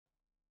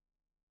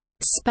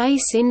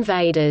Space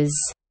Invaders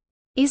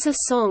is a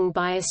song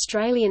by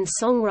Australian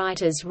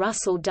songwriters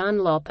Russell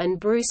Dunlop and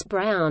Bruce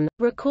Brown,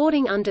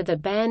 recording under the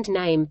band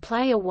name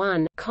Player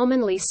One,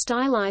 commonly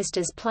stylized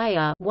as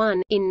Player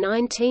One, in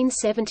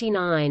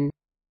 1979.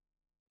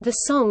 The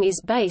song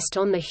is based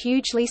on the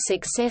hugely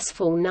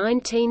successful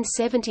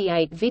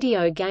 1978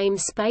 video game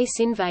Space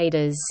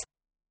Invaders.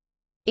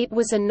 It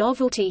was a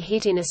novelty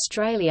hit in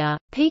Australia,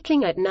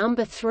 peaking at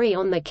number 3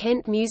 on the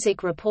Kent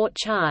Music Report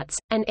charts,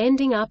 and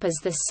ending up as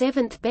the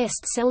 7th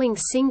best-selling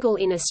single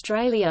in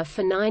Australia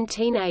for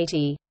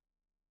 1980.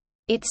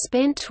 It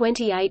spent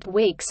 28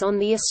 weeks on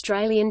the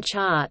Australian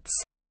charts.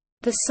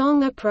 The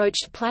song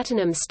approached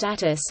platinum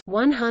status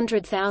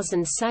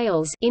 100,000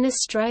 sales in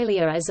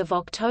Australia as of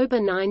October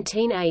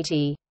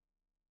 1980.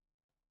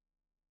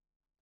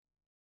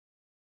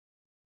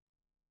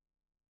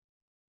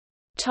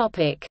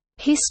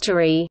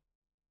 History.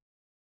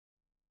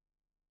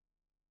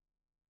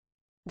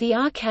 The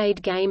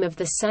arcade game of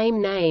the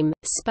same name,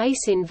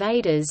 Space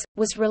Invaders,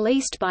 was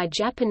released by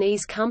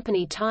Japanese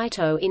company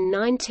Taito in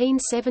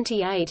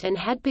 1978 and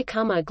had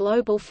become a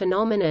global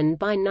phenomenon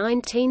by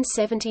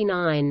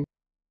 1979.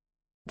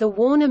 The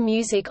Warner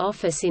Music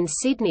office in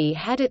Sydney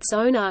had its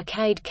own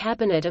arcade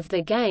cabinet of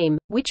the game,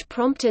 which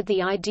prompted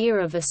the idea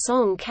of a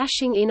song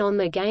cashing in on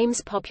the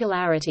game's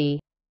popularity.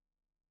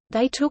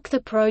 They took the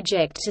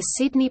project to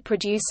Sydney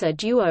producer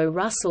duo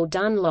Russell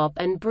Dunlop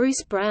and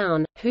Bruce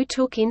Brown, who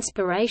took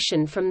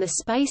inspiration from the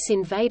Space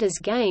Invaders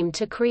game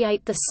to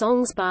create the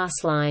song's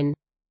bassline.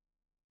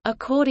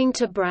 According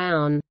to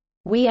Brown,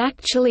 "We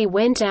actually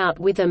went out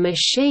with a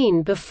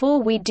machine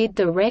before we did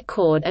the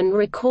record and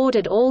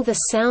recorded all the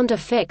sound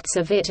effects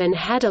of it and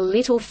had a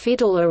little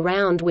fiddle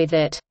around with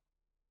it."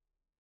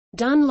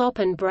 Dunlop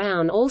and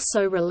Brown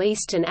also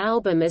released an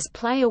album as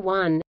Player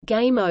One,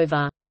 Game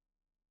Over.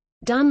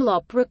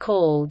 Dunlop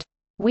recalled,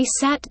 "We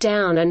sat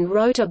down and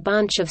wrote a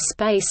bunch of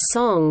space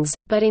songs,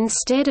 but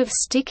instead of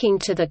sticking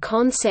to the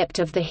concept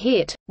of the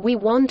hit, we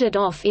wandered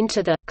off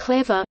into the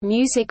clever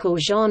musical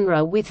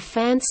genre with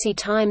fancy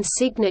time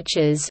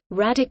signatures,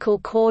 radical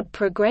chord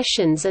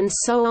progressions and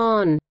so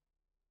on."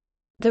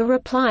 The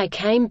reply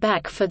came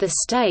back for the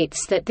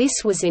States that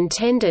this was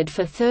intended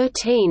for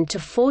 13 to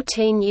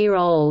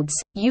 14-year-olds,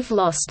 "You've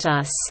lost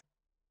us."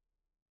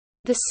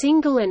 The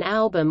single and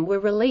album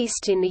were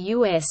released in the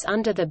US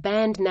under the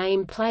band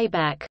name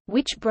Playback,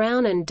 which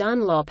Brown and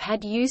Dunlop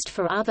had used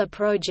for other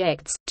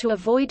projects, to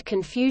avoid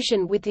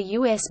confusion with the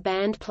US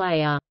band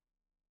Player.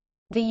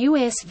 The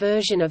US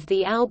version of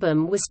the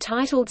album was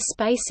titled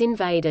Space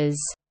Invaders.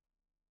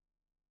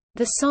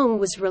 The song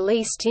was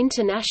released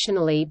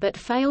internationally but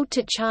failed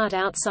to chart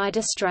outside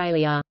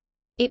Australia.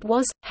 It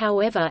was,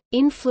 however,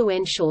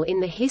 influential in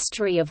the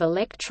history of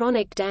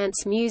electronic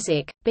dance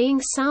music, being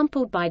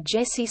sampled by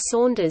Jesse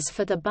Saunders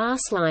for the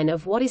bassline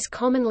of what is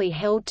commonly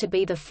held to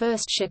be the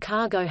first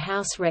Chicago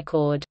house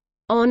record,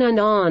 "On and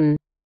On",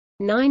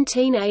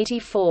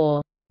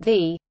 1984.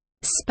 The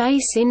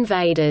 "Space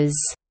Invaders"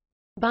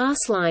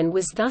 bassline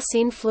was thus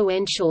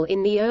influential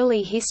in the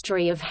early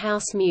history of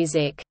house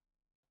music.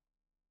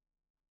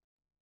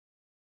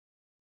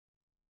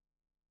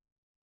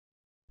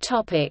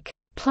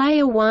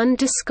 Player One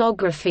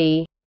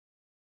discography.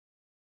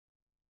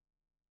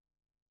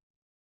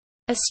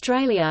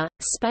 Australia,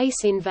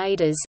 Space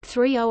Invaders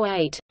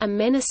 308, A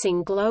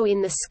Menacing Glow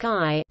in the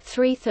Sky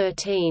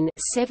 313,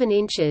 7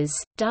 inches,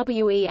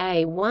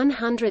 WEA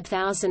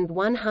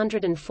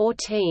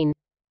 100,114.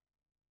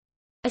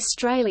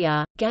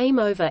 Australia, Game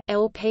Over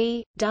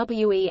LP,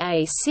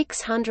 WEA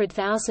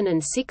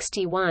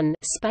 600,061,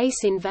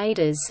 Space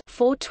Invaders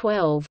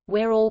 412,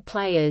 We're All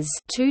Players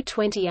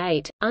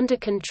 228, Under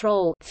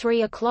Control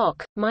 3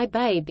 o'clock, My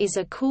Babe Is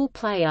a Cool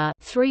Player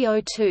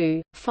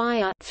 302,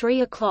 Fire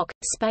 3 o'clock,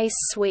 Space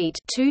Suite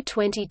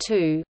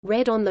 222,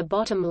 Red on the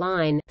Bottom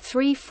Line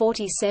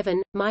 347,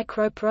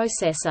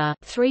 Microprocessor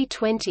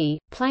 320,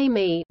 Play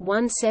Me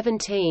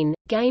 117,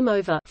 Game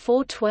Over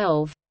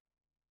 412.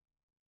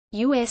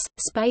 US,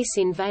 Space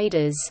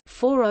Invaders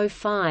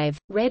 405,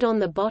 Red on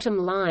the Bottom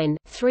Line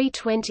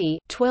 320,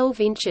 12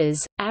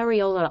 inches,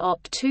 Areola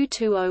Op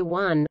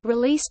 2201,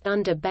 released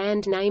under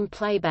band name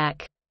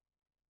Playback.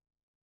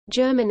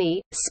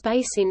 Germany,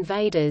 Space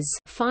Invaders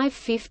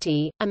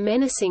 550, A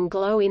Menacing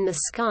Glow in the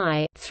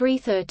Sky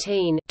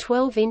 313,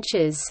 12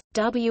 inches,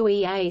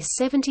 WEA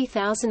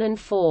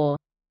 70,004.